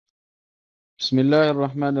بسم الله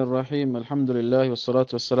الرحمن الرحيم الحمد لله والصلاة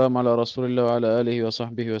والسلام على رسول الله وعلى آله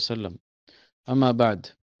وصحبه وسلم أما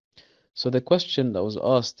بعد. So the question that was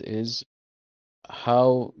asked is,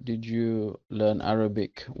 how did you learn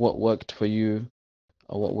Arabic? What worked for you?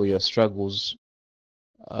 Or what were your struggles?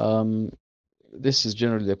 Um, this is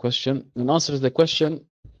generally the question. In answer to the question,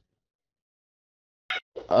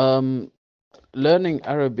 learning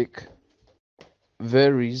Arabic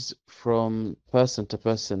varies from person to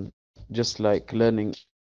person, just like learning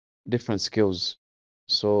different skills.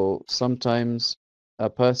 So sometimes a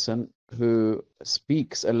person who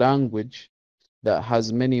speaks a language that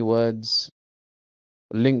has many words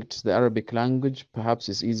linked to the Arabic language, perhaps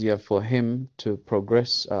it's easier for him to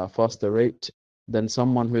progress at a faster rate than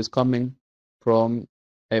someone who is coming from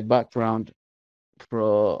a background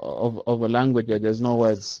of a language where there's no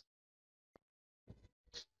words.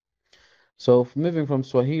 So moving from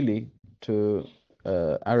Swahili to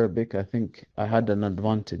Arabic, I think I had an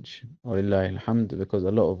advantage, walillahi alhamd, because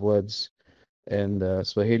a lot of words in the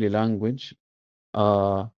Swahili language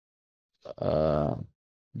are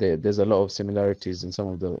there's a lot of similarities in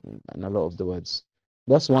a lot of the words.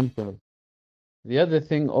 That's one thing. The other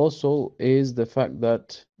thing also is the fact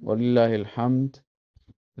that walillahi alhamd,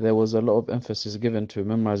 there was a lot of emphasis given to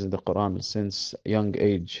memorizing the Quran since young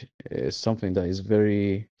age. It's something that is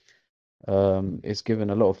very it's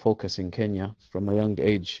given a lot of focus in Kenya from a young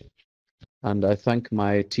age. And I thank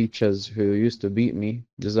my teachers who used to beat me,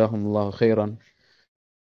 Jazahumullah khairan,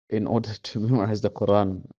 in order to memorize the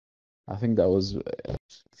Quran. I think that was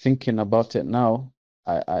thinking about it now.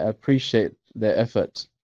 I appreciate their effort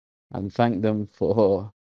and thank them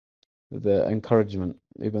for the encouragement,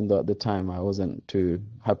 even though at the time I wasn't too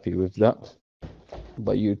happy with that.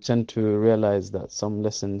 But you tend to realize that some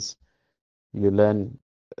lessons you learn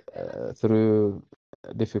through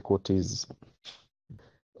difficulties.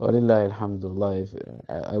 Walillahi alhamdulillah.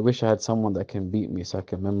 I wish I had someone that can beat me so I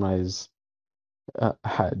can memorize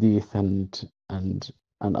hadith and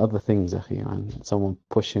other things, akhi, and someone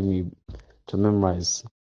pushing me to memorize.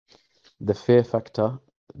 The fear factor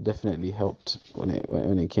definitely helped when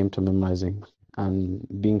it came to memorizing and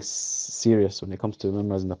being serious when it comes to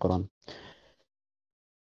memorizing the Quran.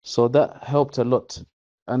 So that helped a lot.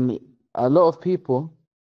 And a lot of people,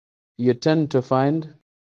 you tend to find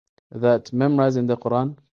that memorizing the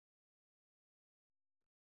Quran,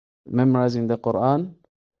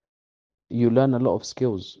 you learn a lot of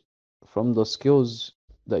skills. From those skills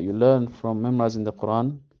that you learn from memorizing the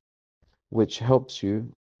Quran, which helps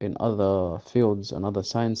you in other fields and other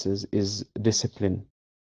sciences, is discipline.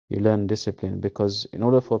 You learn discipline because in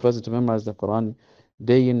order for a person to memorize the Quran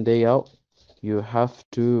day in, day out, you have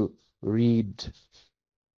to read,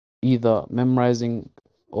 either memorizing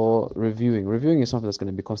or reviewing. Reviewing is something that's going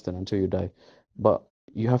to be constant until you die. But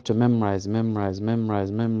you have to memorize, and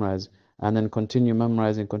then continue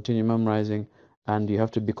memorizing, and you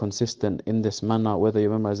have to be consistent in this manner, whether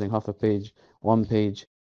you're memorizing half a page, 1 page.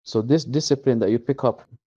 So this discipline that you pick up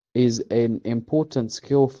is an important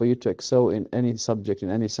skill for you to excel in any subject, in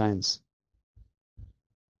any science.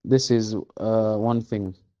 This is one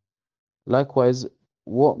thing. Likewise,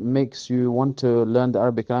 what makes you want to learn the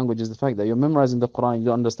Arabic language is the fact that you're memorizing the Quran and you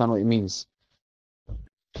don't understand what it means.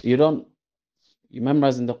 You're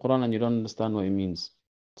memorizing the Quran and you don't understand what it means.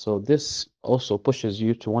 So this also pushes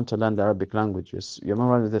you to want to learn the Arabic language. You're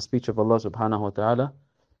memorizing the speech of Allah subhanahu wa ta'ala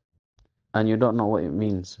and you don't know what it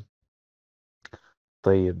means.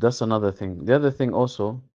 طيب, that's another thing. The other thing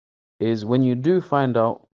also is when you do find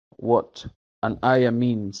out what an ayah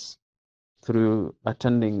means through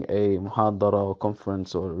attending a muhadara or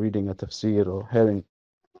conference or reading a tafsir or hearing,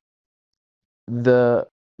 the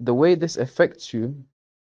way this affects you,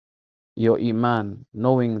 your iman,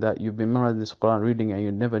 knowing that you've been memorizing this Quran, reading, and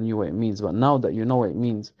you never knew what it means, but now that you know what it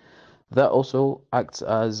means, that also acts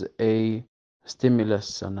as a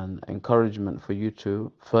stimulus and an encouragement for you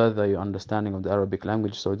to further your understanding of the Arabic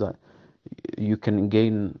language so that you can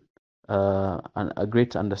gain a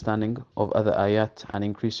greater understanding of other ayat and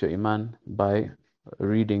increase your iman by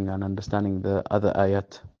reading and understanding the other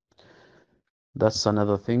ayat. That's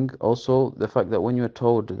another thing. Also, the fact that when you're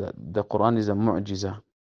told that the Quran is a mu'jiza,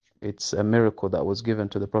 it's a miracle that was given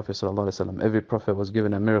to the Prophet ﷺ. Every Prophet was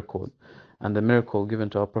given a miracle, and the miracle given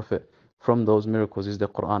to our Prophet from those miracles is the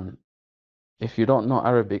Quran. If you don't know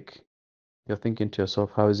Arabic, you're thinking to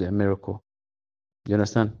yourself, how is it a miracle? You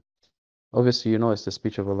understand? Obviously, you know it's the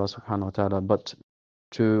speech of Allah subhanahu wa ta'ala, but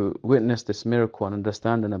to witness this miracle and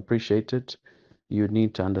understand and appreciate it, you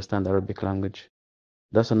need to understand the Arabic language.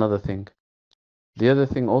 That's another thing. The other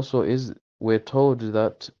thing also is we're told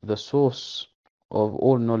that the source of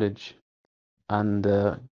all knowledge and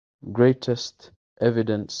greatest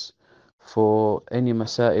evidence for any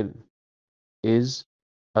masail is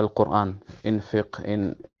Al-Quran in fiqh,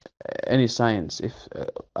 in any science. If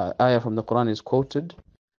ayah from the Quran is quoted,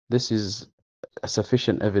 this is a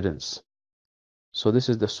sufficient evidence. So this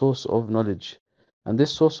is the source of knowledge, and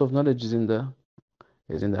this source of knowledge is in the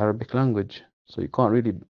Arabic language. So you can't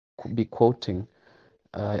really be quoting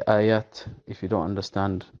ayat if you don't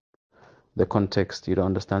understand the context, you don't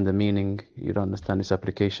understand the meaning, you don't understand its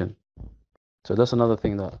application. So that's another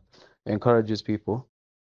thing that encourages people,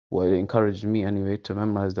 well, it encouraged me anyway, to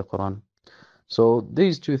memorize the Quran. So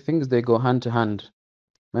these two things, they go hand to hand.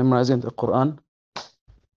 Memorizing the Quran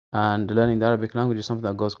and learning the Arabic language is something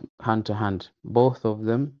that goes hand to hand. Both of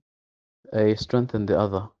them strengthen the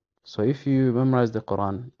other. So if you memorize the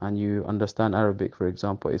Quran and you understand Arabic, for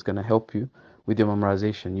example, it's going to help you with your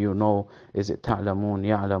memorization. You know, is it ta'lamun,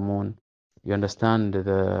 ya'lamun? You understand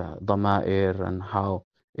the dama'ir and how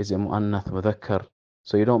is it mu'annath, mudhakkar.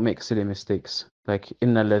 So you don't make silly mistakes. Like,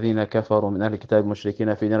 إِنَّ الَّذِينَ كَفَرُوا مِنْ أَهْلِ الْكِتَابِ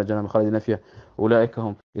مُشْرِكِينَ فِي نَارِ جَهَنَّمَ خَالِدِينَ فِيهَا أُولَٰئِكَ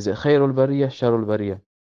هُمْ. Is it خَيْرُ الْبَرِيَّةِ شَرُّ الْبَرِيَّةِ?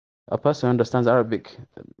 A person who understands Arabic,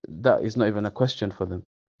 that is not even a question for them.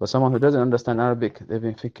 But someone who doesn't understand Arabic, they've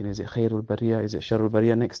been thinking, is it Khairul Bariya? Is it Sharul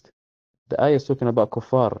Bariya next? The ayah is talking about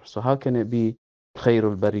kuffar. So how can it be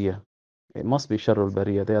Khairul Bariya? It must be Sharul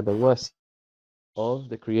Bariya. They are the worst of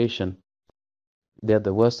the creation. They are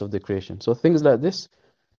the worst of the creation. So things like this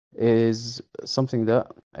is something that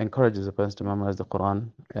encourages a person to memorize the Quran,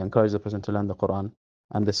 encourages a person to learn the Quran,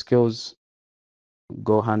 and the skills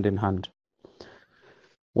go hand in hand.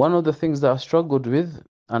 One of the things that I struggled with,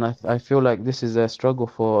 and I feel like this is a struggle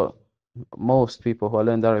for most people who are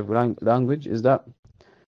learning the Arabic language, is that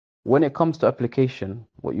when it comes to application,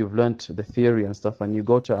 what you've learnt, the theory and stuff, and you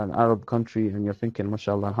go to an Arab country and you're thinking,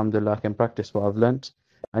 mashallah, alhamdulillah, I can practice what I've learnt,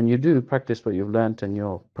 and you do practice what you've learnt and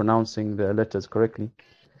you're pronouncing the letters correctly.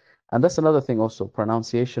 And that's another thing also,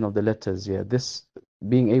 pronunciation of the letters. Yeah, this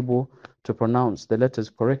being able to pronounce the letters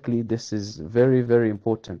correctly, this is very, very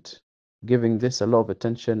important. Giving this a lot of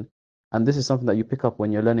attention. And this is something that you pick up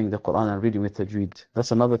when you're learning the Quran and reading with tajweed.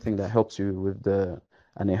 That's another thing that helps you with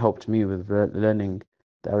and it helped me with learning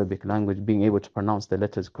the Arabic language, being able to pronounce the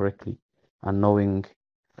letters correctly and knowing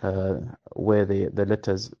where the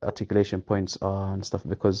letters articulation points are and stuff.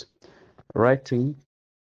 Because writing,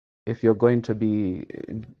 if you're going to be,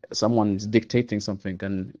 someone's dictating something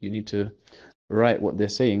and you need to write what they're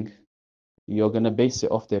saying, you're going to base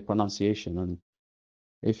it off their pronunciation. And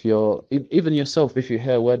if you're, even yourself, if you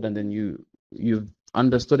hear a word and then you've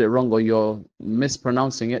understood it wrong or you're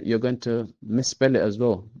mispronouncing it, you're going to misspell it as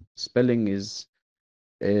well. Spelling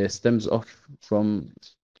stems off from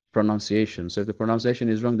pronunciation. So if the pronunciation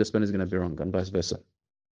is wrong, the spelling is going to be wrong, and vice versa.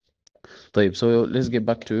 So let's get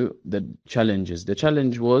back to the challenges. The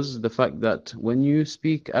challenge was the fact that when you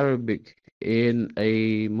speak Arabic in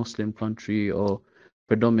a Muslim country or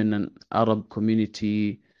predominant Arab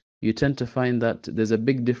community, you tend to find that there's a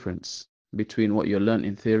big difference between what you learn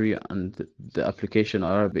in theory and the application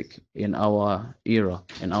of Arabic in our era,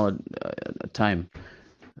 in our time.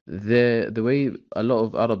 The way a lot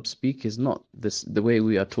of Arabs speak is not the way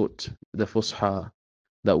we are taught, the Fusha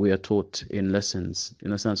that we are taught in lessons. You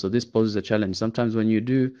understand? So this poses a challenge. Sometimes when you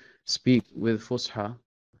do speak with Fusha,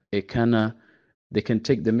 they can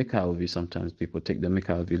take the mick out of you. Sometimes people take the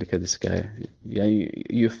mick out of you. Look at this guy. Yeah,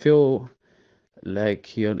 you feel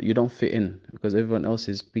like you don't fit in because everyone else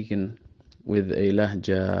is speaking with a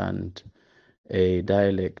lahja and a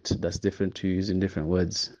dialect that's different to using different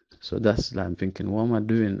words. So that's like I'm thinking, what am I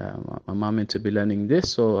doing? Am I meant to be learning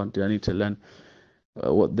this, or do I need to learn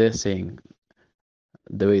what they're saying,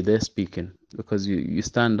 the way they're speaking? Because you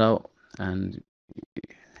stand out, and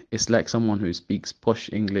it's like someone who speaks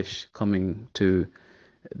posh English coming to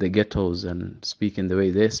the ghettos and speaking the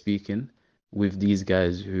way they're speaking with these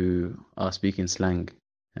guys who are speaking slang.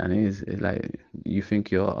 And it's like you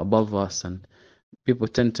think you're above us, and people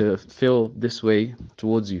tend to feel this way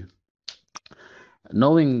towards you.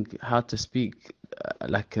 Knowing how to speak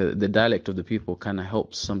the dialect of the people kind of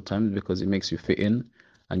helps sometimes because it makes you fit in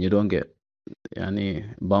and you don't get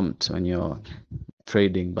bumped when you're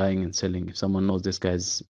trading, buying and selling. If someone knows this guy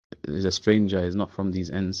is a stranger, is not from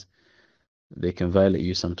these ends, they can violate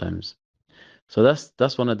you sometimes. So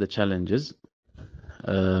that's one of the challenges.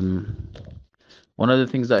 One of the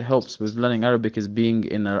things that helps with learning Arabic is being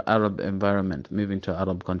in an Arab environment, moving to an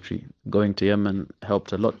Arab country. Going to Yemen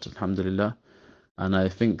helped a lot, alhamdulillah. And I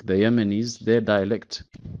think the Yemenis, their dialect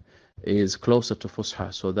is closer to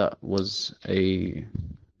Fusha, so that was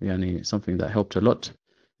something that helped a lot.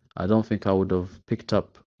 I don't think I would have picked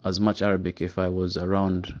up as much Arabic if I was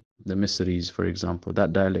around the Misris, for example.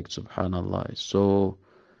 That dialect, subhanallah, is so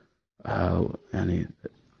يعني,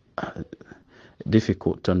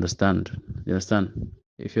 difficult to understand. You understand?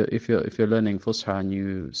 If you're learning Fusha and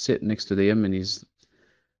you sit next to the Yemenis,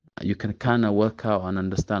 you can kind of work out and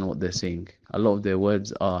understand what they're saying. A lot of their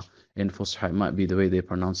words are in Fusha. It might be the way they're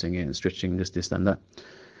pronouncing it and stretching this, and that,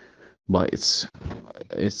 but it's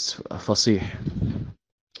fasih.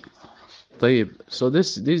 طيب. So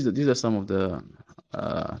these are some of the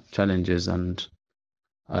challenges, and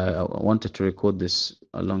I wanted to record this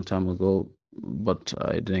a long time ago, but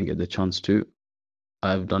I didn't get the chance to.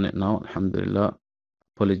 I've done it now, alhamdulillah.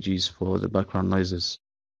 Apologies for the background noises.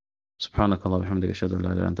 سبحانك اللهم وبحمدك أشهد أن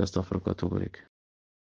لا إله إلا أنت أستغفرك وأتوب إليك.